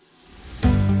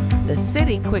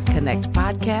City Quick Connect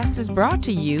podcast is brought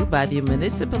to you by the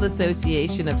Municipal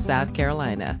Association of South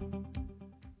Carolina.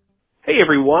 Hey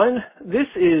everyone, this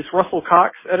is Russell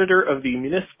Cox, editor of the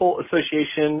Municipal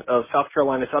Association of South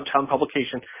Carolina's Uptown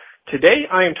publication. Today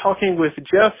I am talking with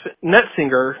Jeff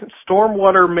Netzinger,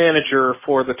 Stormwater Manager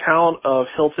for the town of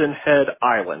Hilton Head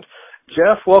Island.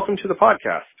 Jeff, welcome to the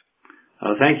podcast.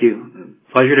 Thank you.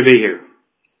 Pleasure to be here.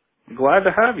 Glad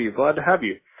to have you.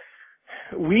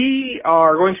 We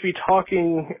are going to be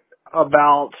talking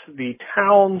about the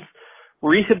town's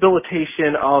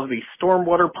rehabilitation of the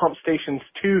stormwater pump stations,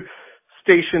 two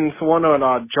stations, one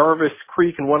on Jarvis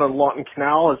Creek and one on Lawton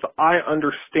Canal. As I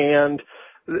understand,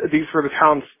 these were the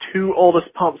town's two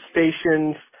oldest pump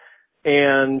stations,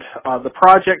 and the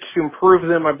project to improve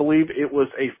them, I believe it was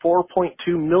a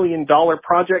 $4.2 million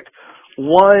project,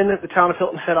 won the town of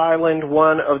Hilton Head Island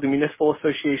one of the Municipal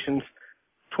Association's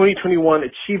 2021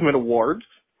 Achievement Awards.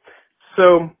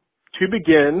 So, to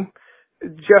begin,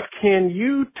 Jeff, can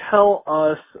you tell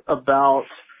us about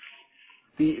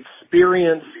the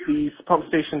experience these pump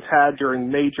stations had during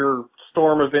major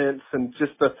storm events and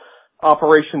just the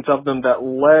operations of them that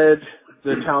led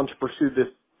the town to pursue this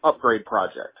upgrade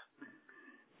project?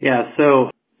 Yeah, so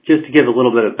just to give a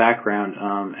little bit of background,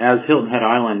 as Hilton Head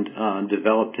Island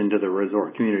developed into the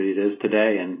resort community it is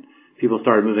today, and people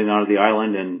started moving onto the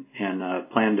island and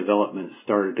planned development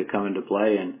started to come into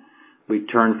play, and we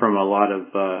turned from a lot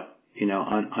of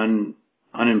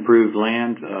unimproved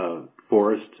land,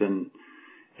 forests and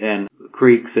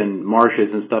creeks and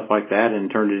marshes and stuff like that,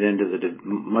 and turned it into the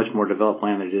much more developed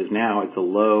land that it is now. It's a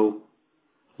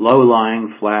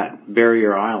low-lying, flat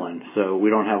barrier island, so we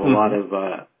don't have a lot of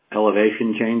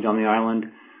elevation change on the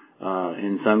island.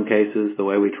 In some cases, the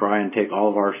way we try and take all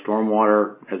of our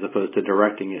stormwater, as opposed to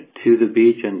directing it to the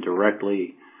beach and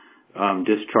directly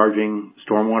discharging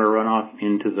stormwater runoff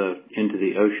into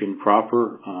the ocean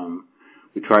proper,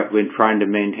 we're trying to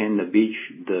maintain the beach,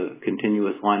 the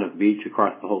continuous line of beach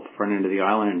across the whole front end of the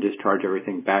island, and discharge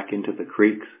everything back into the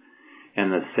creeks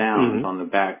and the sounds on the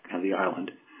back of the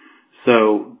island.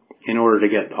 So, in order to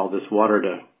get all this water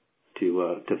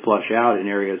to flush out in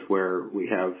areas where we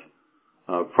have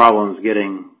problems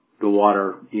getting the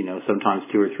water, sometimes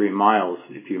 2 or 3 miles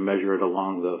if you measure it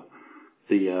along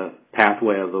the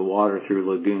pathway of the water through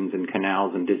lagoons and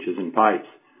canals and ditches and pipes.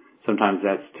 Sometimes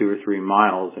that's 2 or 3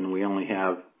 miles, and we only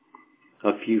have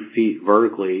a few feet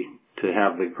vertically to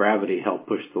have the gravity help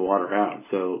push the water out.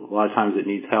 So a lot of times it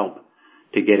needs help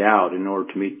to get out in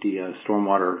order to meet the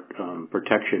stormwater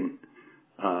protection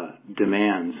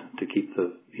demands to keep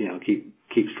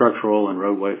keep structural and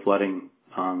roadway flooding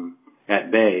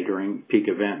at bay during peak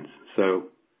events. So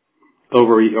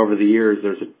over the years,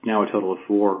 there's now a total of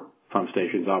 4 pump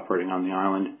stations operating on the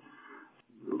island.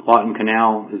 Lawton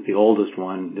Canal is the oldest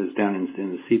one, is down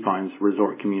in the Sea Pines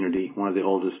Resort community, one of the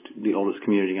oldest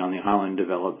community on the island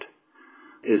developed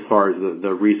as far as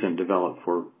the recent developed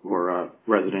for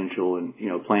residential and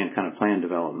planned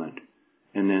development.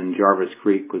 And then Jarvis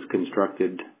Creek was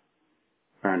constructed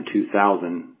around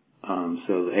 2000.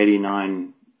 So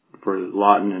 89 for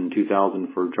Lawton and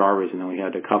 2000 for Jarvis, and then we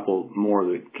had a couple more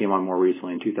that came on more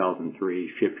recently in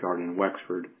 2003, Shipyard in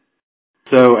Wexford.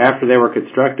 So after they were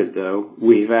constructed, though,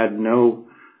 we've had no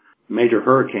major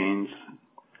hurricanes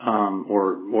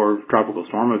or tropical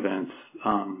storm events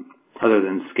other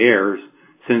than scares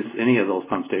since any of those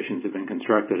pump stations have been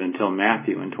constructed until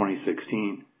Matthew in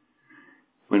 2016.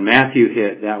 When Matthew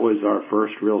hit, that was our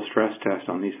first real stress test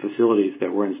on these facilities that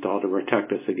were installed to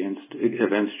protect us against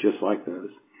events just like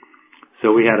those.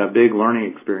 So we had a big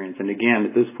learning experience, and again,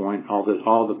 at this point, all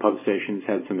the pump stations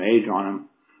had some age on them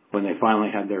when they finally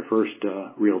had their first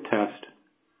real test.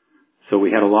 So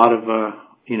we had a lot of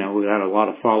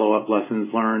follow-up lessons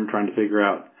learned, trying to figure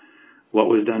out what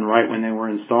was done right when they were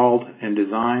installed and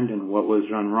designed, and what was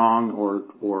done wrong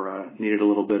or needed a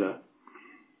little bit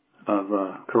of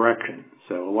correction.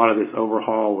 So a lot of this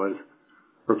overhaul was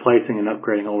replacing and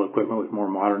upgrading old equipment with more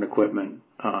modern equipment,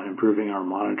 improving our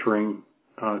monitoring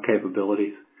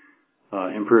capabilities,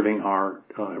 improving our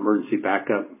emergency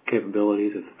backup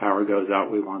capabilities. If the power goes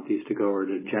out, we want these to go over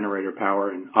to generator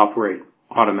power and operate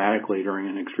automatically during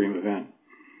an extreme event.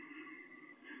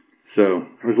 So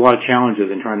there's a lot of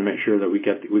challenges in trying to make sure that we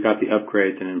got the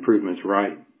upgrades and improvements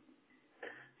right.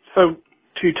 So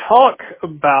to talk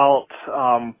about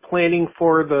planning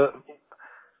for the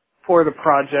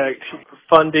project,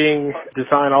 funding,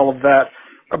 design, all of that,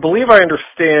 I believe I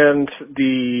understand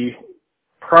the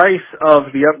price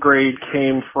of the upgrade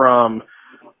came from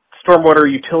stormwater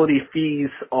utility fees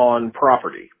on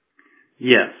property.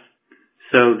 Yes.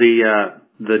 So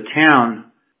the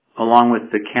town along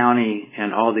with the county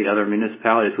and all the other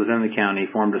municipalities within the county,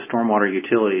 formed a stormwater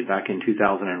utility back in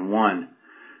 2001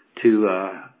 to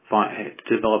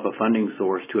develop a funding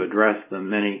source to address the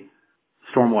many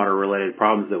stormwater-related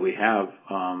problems that we have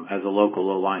as a local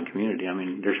low-lying community. I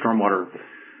mean, there's stormwater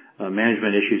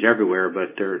management issues everywhere,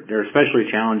 but they're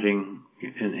especially challenging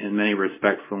in many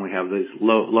respects when we have these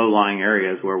low-lying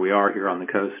areas where we are here on the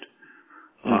coast.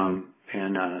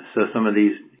 So some of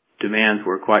these demands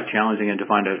were quite challenging, and to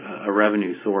find a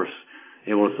revenue source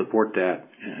able to support that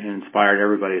inspired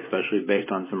everybody, especially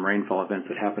based on some rainfall events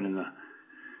that happened in the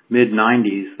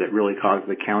mid-90s that really caused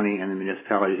the county and the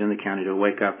municipalities in the county to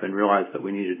wake up and realize that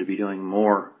we needed to be doing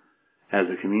more as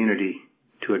a community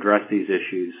to address these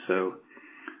issues. So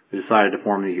we decided to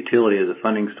form the utility as a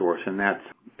funding source, and that's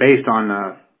based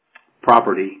on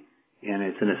property, and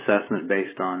it's an assessment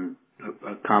based on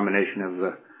a combination of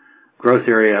the gross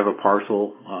area of a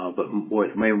parcel, but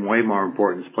with way more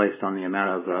importance placed on the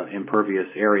amount of impervious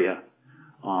area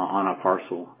on a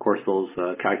parcel. Of course, those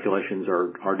calculations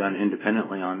are done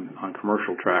independently on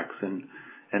commercial tracts and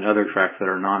other tracts that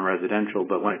are non-residential,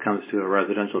 but when it comes to a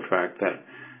residential tract,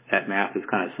 that math is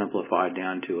kind of simplified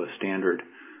down to a standard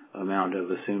amount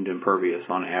of assumed impervious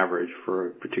on average for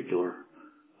a particular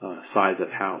size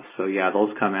of house. So yeah, those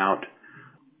come out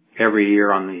every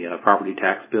year on the property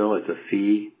tax bill. It's a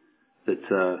fee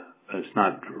it's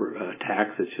not a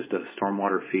tax, it's just a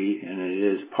stormwater fee, and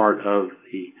it is part of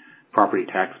the property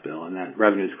tax bill, and that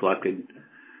revenue is collected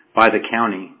by the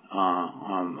county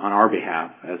on our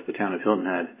behalf as the town of Hilton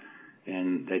Head,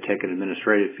 and they take an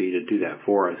administrative fee to do that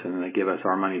for us, and then they give us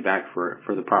our money back for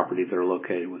the properties that are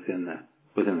located within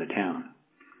the town.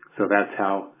 So that's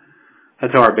how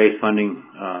our base funding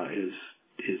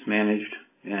is managed,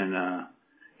 and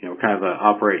we kind of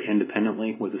operate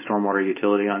independently with the stormwater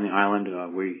utility on the island.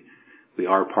 We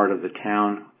are part of the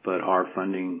town, but our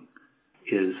funding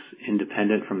is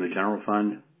independent from the general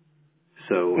fund.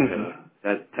 So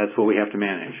that's what we have to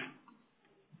manage.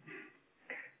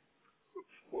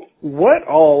 What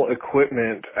all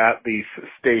equipment at these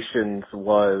stations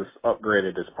was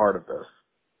upgraded as part of this?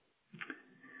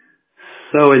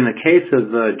 So in the case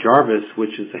of Jarvis,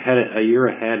 which is a year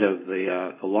ahead of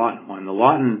the Lawton one,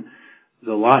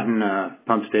 the Lawton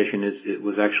pump station it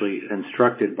was actually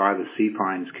constructed by the Sea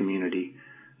Pines community.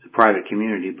 It's a private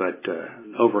community, but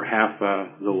over half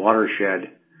the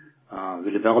watershed,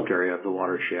 the developed area of the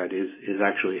watershed is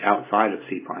actually outside of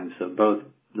Sea Pines. So both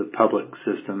the public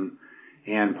system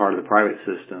and part of the private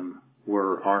system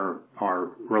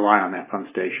rely on that pump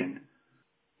station.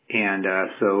 And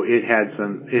so it had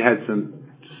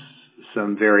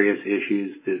some various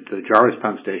issues. The Jarvis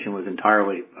pump station was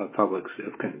entirely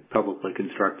publicly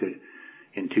constructed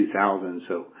in 2000.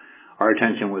 So our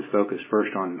attention was focused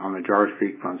first on the Jarvis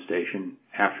Creek pump station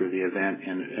after the event,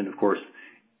 and of course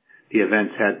the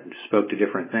events spoke to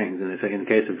different things. And in the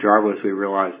case of Jarvis, we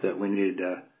realized that we needed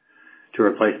to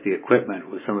replace the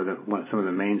equipment with some of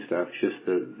the main stuff, just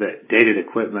the dated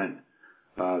equipment,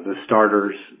 the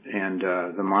starters and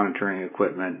the monitoring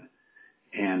equipment,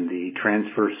 and the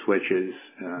transfer switches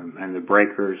and the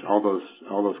breakers. All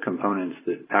those components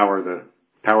that power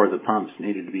the pumps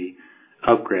needed to be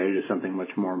upgraded to something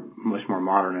much more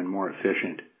modern and more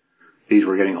efficient. These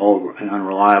were getting old and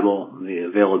unreliable. The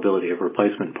availability of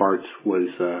replacement parts was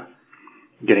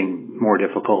getting more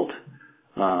difficult,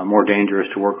 more dangerous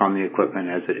to work on the equipment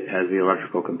as the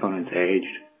electrical components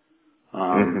aged.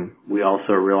 We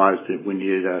also realized that we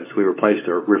needed so we replaced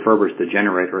or refurbished the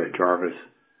generator at Jarvis.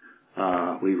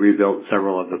 We rebuilt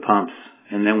several of the pumps,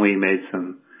 and then we made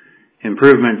some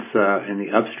improvements in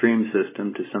the upstream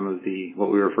system to some of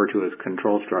what we refer to as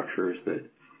control structures that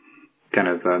kind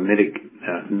of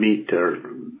meter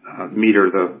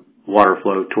the water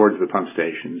flow towards the pump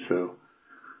station. So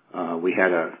we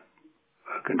had a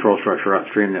control structure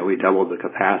upstream that we doubled the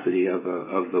capacity of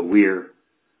the weir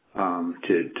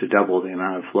to double the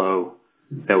amount of flow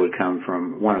that would come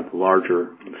from one of the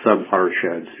larger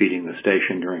sub-watersheds feeding the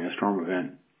station during a storm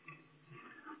event.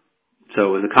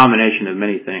 So it was a combination of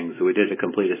many things. So we did a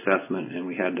complete assessment, and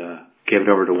we had to give it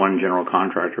over to one general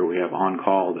contractor we have on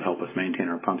call to help us maintain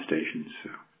our pump stations.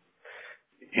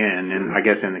 And I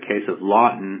guess in the case of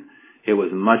Lawton, it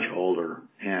was much older,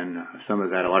 and some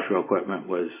of that electrical equipment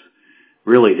was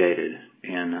really dated,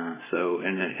 and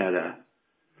it had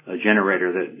a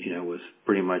generator that was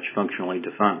pretty much functionally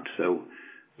defunct. So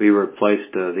we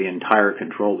replaced the entire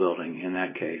control building in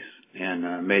that case,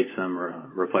 and made some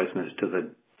replacements to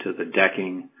the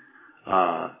decking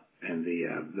and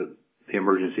the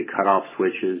emergency cutoff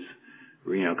switches.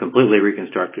 Completely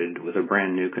reconstructed with a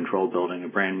brand new control building, a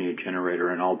brand new generator,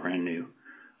 and all brand new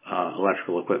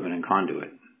electrical equipment and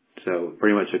conduit. So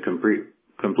pretty much a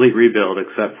complete rebuild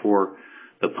except for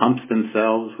the pumps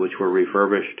themselves, which were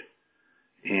refurbished,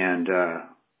 and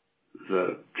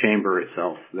the chamber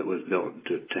itself that was built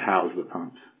to house the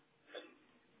pumps.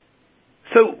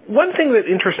 So one thing that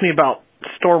interests me about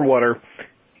stormwater,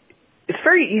 it's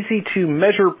very easy to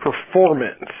measure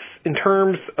performance in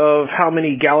terms of how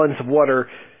many gallons of water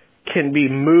can be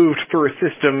moved through a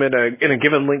system in a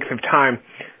given length of time.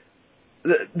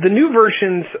 The new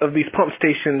versions of these pump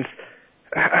stations,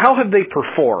 how have they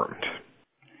performed?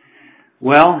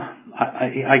 Well,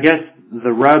 I guess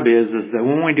the rub is that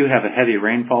when we do have a heavy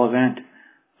rainfall event,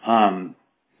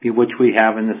 which we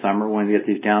have in the summer when we get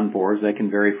these downpours, they can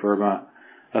vary from a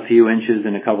few inches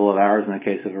in a couple of hours in the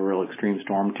case of a real extreme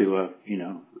storm to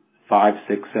 5,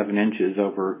 6, 7 inches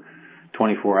over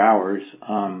 24 hours.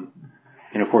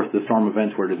 And of course, the storm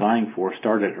events we're designing for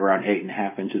start at around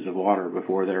 8.5 inches of water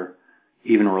before they're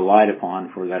even relied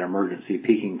upon for that emergency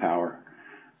peaking power.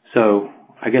 So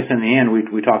I guess in the end,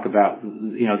 we talk about,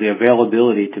 the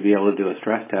availability to be able to do a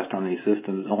stress test on these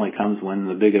systems only comes when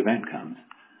the big event comes.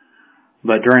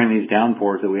 But during these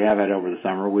downpours that we have had over the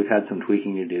summer, we've had some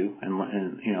tweaking to do and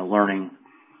learning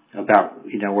about,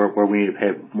 where we need to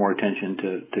pay more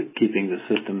attention to keeping the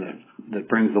system that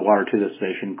brings the water to the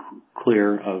station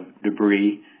clear of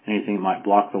debris, anything that might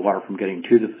block the water from getting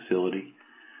to the facility,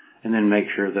 and then make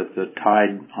sure that the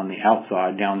tide on the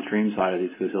outside, downstream side of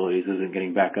these facilities isn't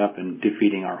getting back up and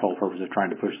defeating our whole purpose of trying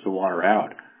to push the water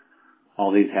out.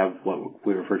 All these have what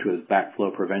we refer to as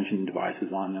backflow prevention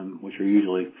devices on them, which are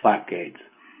usually flap gates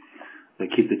that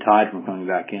keep the tide from coming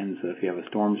back in, so if you have a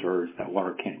storm surge, that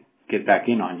water can't get back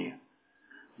in on you.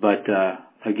 But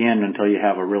again, until you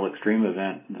have a real extreme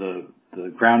event,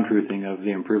 the ground truthing of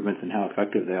the improvements and how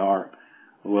effective they are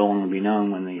will only be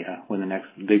known when the next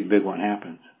big one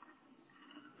happens.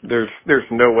 There's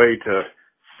no way to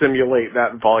simulate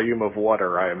that volume of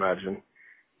water, I imagine.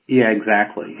 Yeah,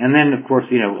 exactly. And then, of course,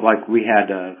 like we had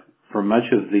for much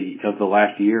of the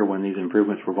last year when these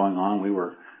improvements were going on, we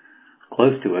were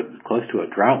close to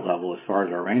a drought level as far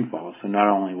as our rainfall. So not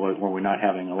only were we not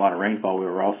having a lot of rainfall, we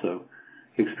were also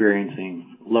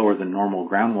experiencing lower than normal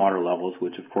groundwater levels,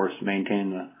 which of course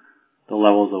maintain the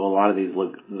levels of a lot of the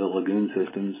lagoon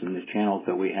systems and the channels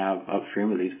that we have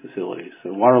upstream of these facilities.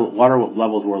 So water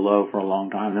levels were low for a long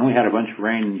time. Then we had a bunch of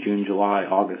rain in June, July,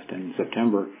 August, and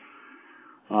September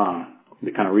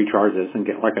to kind of recharge us and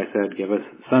give us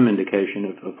some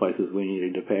indication of places we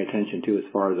needed to pay attention to as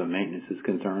far as the maintenance is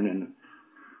concerned. And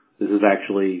this is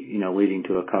actually, leading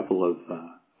to a couple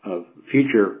of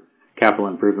future capital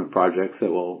improvement projects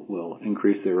that will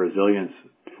increase the resilience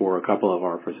for a couple of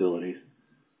our facilities.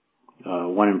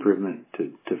 One improvement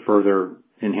to further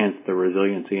enhance the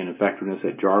resiliency and effectiveness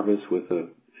at Jarvis with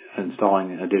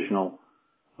installing additional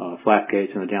flap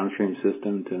gates in the downstream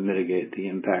system to mitigate the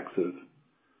impacts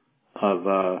of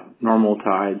normal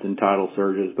tides and tidal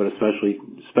surges, but especially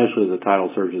the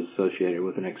tidal surges associated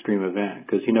with an extreme event.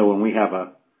 Because when we have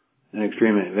an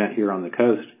extreme event here on the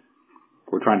coast,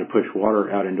 we're trying to push water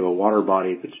out into a water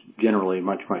body that's generally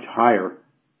much higher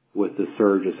with the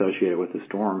surge associated with the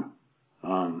storm.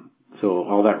 So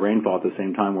all that rainfall at the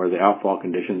same time where the outfall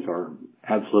conditions are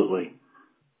absolutely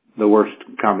the worst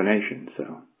combination.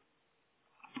 So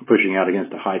pushing out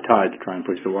against a high tide to try and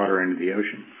push the water into the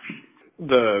ocean.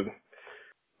 The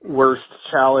worst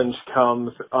challenge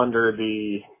comes under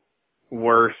the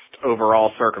worst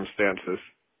overall circumstances.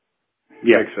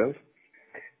 Yeah. Makes sense.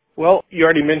 Well, you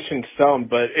already mentioned some,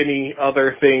 but any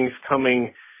other things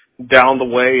coming down the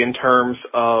way in terms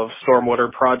of stormwater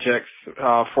projects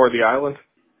for the island?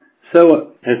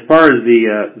 So as far as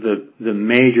the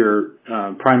major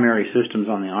primary systems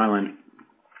on the island,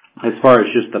 as far as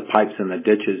just the pipes and the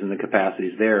ditches and the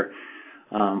capacities there,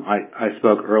 I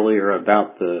spoke earlier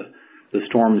about the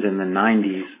storms in the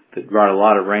 90s that brought a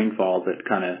lot of rainfall that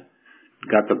kind of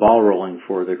got the ball rolling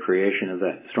for the creation of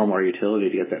that stormwater utility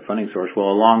to get that funding source. Well,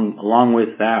 along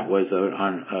with that was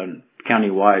a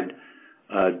countywide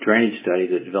drainage study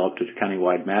that developed a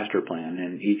countywide master plan,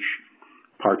 and each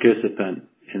participant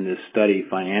in this study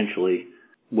financially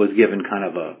was given kind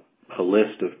of a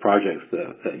list of projects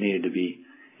that needed to be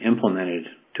implemented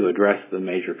to address the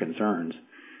major concerns.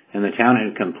 And the town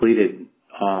had completed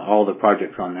all the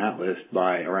projects on that list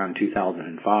by around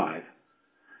 2005.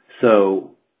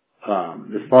 So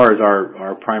as far as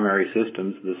our primary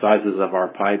systems, the sizes of our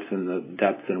pipes and the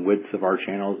depths and widths of our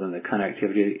channels and the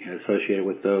connectivity associated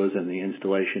with those and the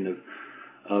installation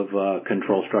of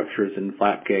control structures and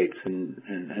flap gates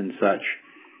and such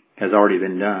has already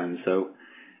been done. So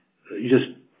just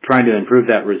trying to improve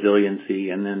that resiliency,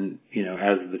 and then,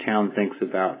 as the town thinks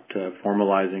about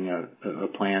formalizing a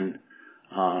plan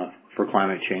for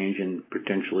climate change and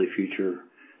potentially future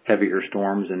heavier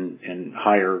storms and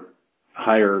higher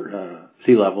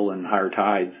sea level and higher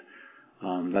tides.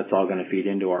 That's all going to feed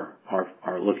into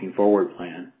our looking forward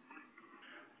plan.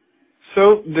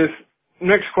 So this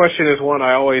next question is one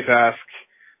I always ask.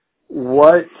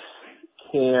 What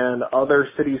can other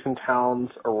cities and towns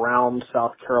around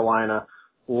South Carolina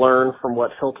learn from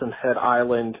what Hilton Head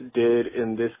Island did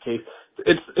in this case?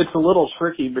 It's a little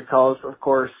tricky because, of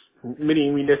course, many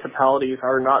municipalities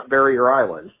are not barrier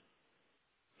islands.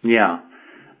 Yeah.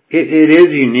 It is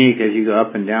unique as you go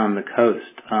up and down the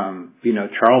coast.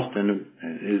 Charleston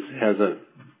has a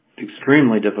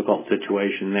extremely difficult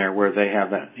situation there where they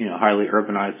have that, highly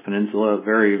urbanized peninsula,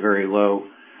 very, very low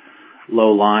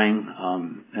lying,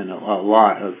 and a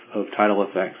lot of tidal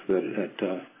effects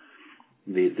that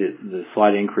the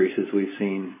slight increases we've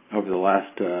seen over the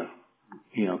last,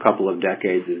 couple of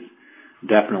decades is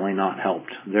definitely not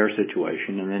helped their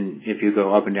situation. And then if you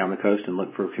go up and down the coast and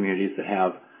look for communities that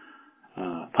have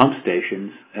pump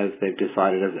stations, as they've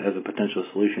decided as a potential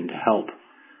solution to help,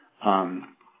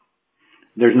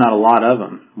 there's not a lot of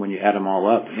them when you add them all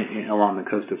up along the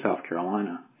coast of South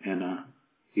Carolina. And,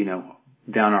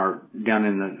 down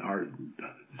in our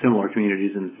similar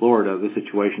communities in Florida, the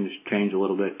situation has changed a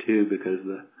little bit too, because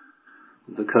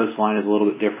the coastline is a little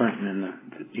bit different, and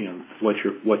then what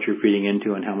you're feeding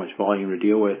into and how much volume to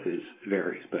deal with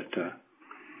varies. But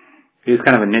it is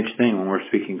kind of a niche thing when we're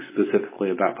speaking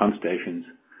specifically about pump stations.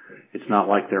 It's not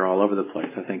like they're all over the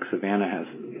place. I think Savannah has,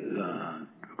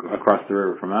 across the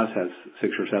river from us, has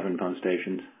 6 or 7 pump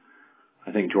stations.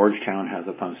 I think Georgetown has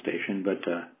a pump station, but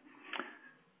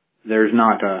there's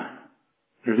not a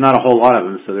whole lot of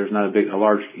them. So there's not a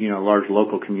large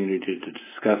local community to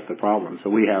discuss the problem. So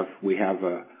we have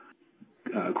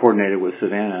coordinated with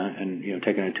Savannah and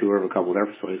taken a tour of a couple of their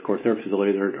facilities. Of course, their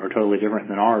facilities are totally different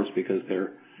than ours because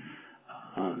they're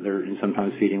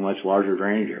sometimes feeding much larger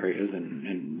drainage areas,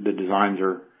 and the designs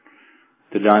are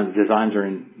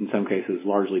in some cases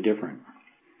largely different.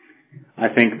 I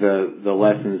think the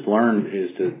lessons learned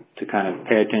is to kind of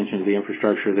pay attention to the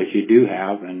infrastructure that you do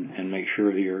have and make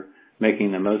sure that you're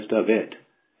making the most of it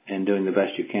and doing the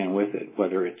best you can with it,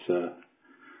 whether it's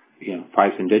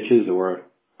pipes and ditches or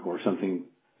something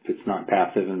that's not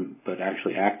passive but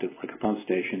actually active, like a pump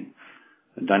station,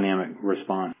 a dynamic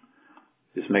response.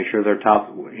 Just make sure they're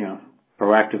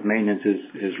proactive maintenance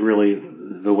is really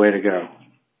the way to go.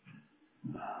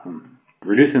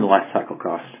 Reducing the life cycle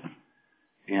cost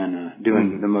and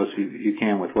doing the most you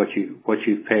can with what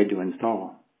you've paid to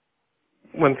install.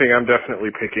 One thing I'm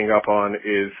definitely picking up on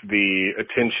is the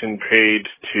attention paid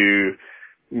to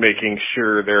making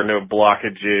sure there are no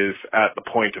blockages at the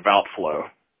point of outflow.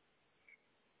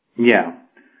 Yeah.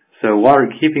 So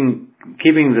keeping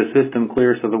the system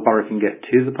clear so the water can get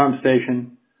to the pump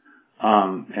station,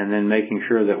 and then making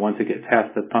sure that once it gets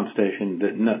past the pump station,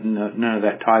 that none of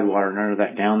that tide water, none of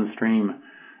that downstream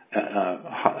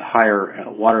higher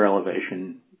water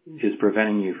elevation is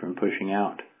preventing you from pushing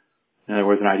out. In other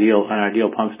words, an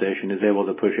ideal pump station is able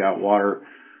to push out water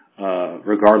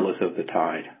regardless of the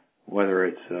tide, whether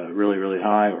it's really, really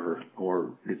high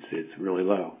or it's really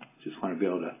low. Just want to be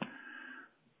able to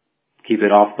keep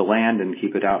it off the land and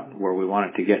keep it out where we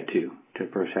want it to get to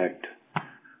protect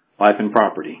life and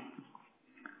property.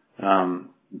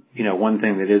 One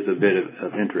thing that is a bit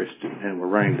of interest, and we're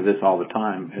running into this all the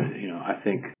time, I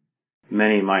think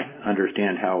many might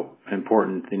understand how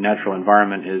important the natural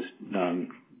environment is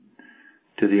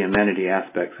to the amenity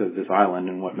aspects of this island,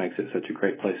 and what makes it such a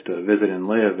great place to visit and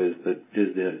live is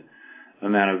the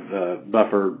amount of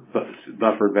buffered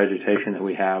vegetation that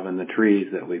we have, and the trees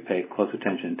that we pay close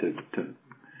attention to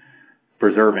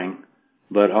preserving.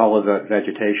 But all of that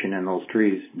vegetation and those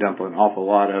trees dump an awful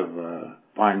lot of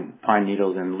pine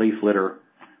needles and leaf litter,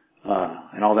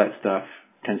 and all that stuff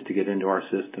tends to get into our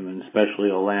system, and especially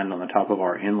it'll land on the top of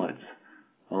our inlets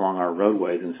along our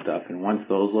roadways and stuff. And once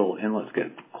those little inlets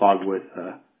get clogged with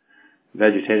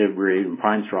vegetative debris and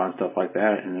pine straw and stuff like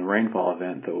that, in a rainfall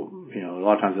event, a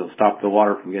lot of times it'll stop the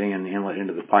water from getting in the inlet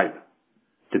into the pipe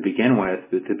to begin with,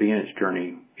 but to begin its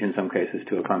journey, in some cases,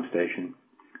 to a pump station.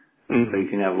 Mm-hmm. So you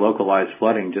can have localized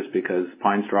flooding just because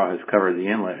pine straw has covered the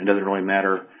inlet. It doesn't really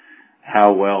matter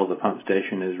how well the pump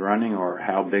station is running or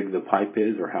how big the pipe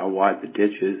is or how wide the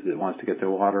ditch is that wants to get the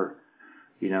water,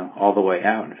 all the way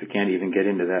out. And if it can't even get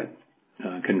into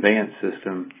that conveyance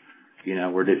system,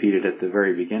 we're defeated at the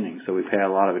very beginning. So we pay a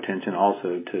lot of attention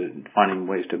also to finding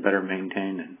ways to better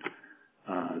maintain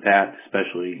that,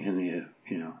 especially in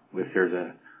if there's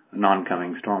a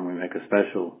non-coming storm, we make a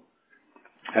special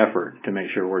effort to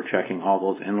make sure we're checking all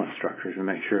those inlet structures and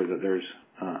make sure that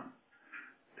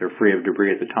they're free of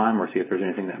debris at the time, or see if there's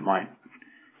anything that might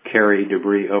carry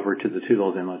debris over to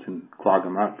those inlets and clog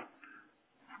them up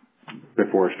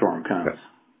before a storm comes.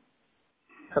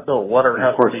 The water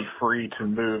has to be free to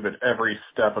move at every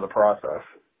step of the process.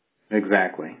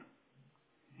 Exactly.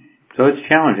 So it's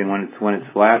challenging when it's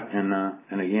flat, and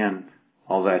again,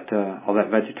 all that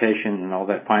vegetation and all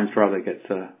that pine straw that gets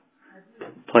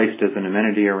placed as an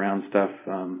amenity around stuff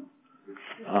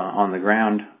on the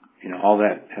ground, all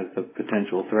that has the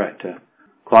potential threat to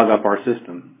clog up our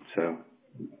system. So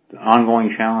the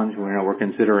ongoing challenge. We're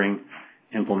considering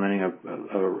implementing a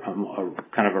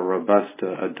kind of a robust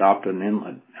adopt an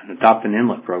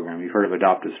inlet program. You've heard of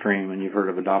Adopt a Stream, and you've heard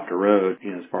of Adopt a Road,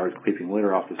 as far as keeping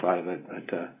litter off the side of it. But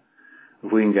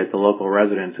if we can get the local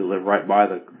residents who live right by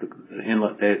the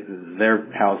inlet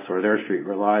their house or their street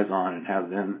relies on, and have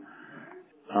them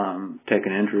take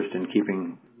an interest in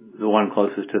keeping the one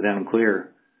closest to them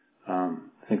clear, I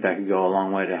think that could go a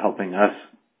long way to helping us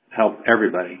help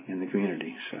everybody in the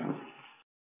community. So,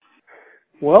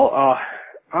 well,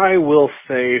 I will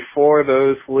say for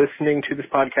those listening to this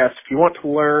podcast, if you want to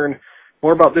learn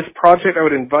more about this project, I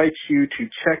would invite you to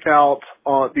check out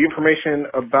the information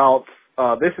about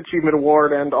this Achievement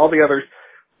Award and all the others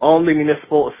on the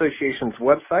Municipal Association's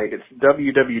website. It's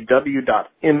www.masc.sc.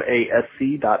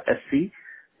 You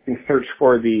can search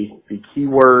for the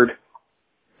keyword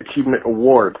Achievement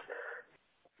Awards.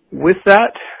 With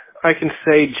that, I can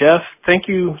say, Jeff, thank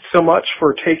you so much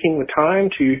for taking the time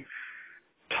to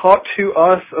talk to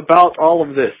us about all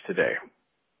of this today.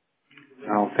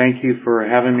 Well, thank you for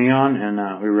having me on,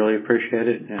 and we really appreciate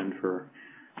it, and for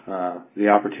the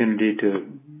opportunity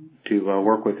to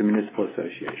work with the Municipal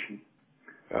Association.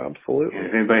 Absolutely. And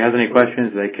if anybody has any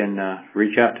questions, they can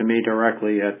reach out to me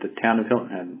directly at the Town of Hilton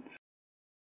Head.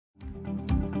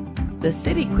 The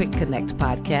City Quick Connect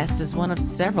podcast is one of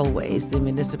several ways the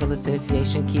Municipal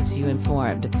Association keeps you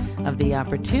informed of the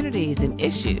opportunities and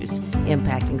issues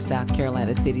impacting South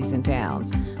Carolina cities and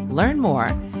towns. Learn more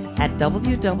at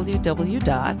www.masc.sc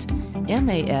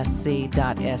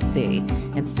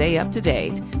and stay up to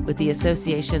date with the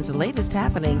association's latest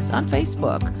happenings on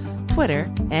Facebook,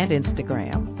 Twitter, and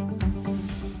Instagram.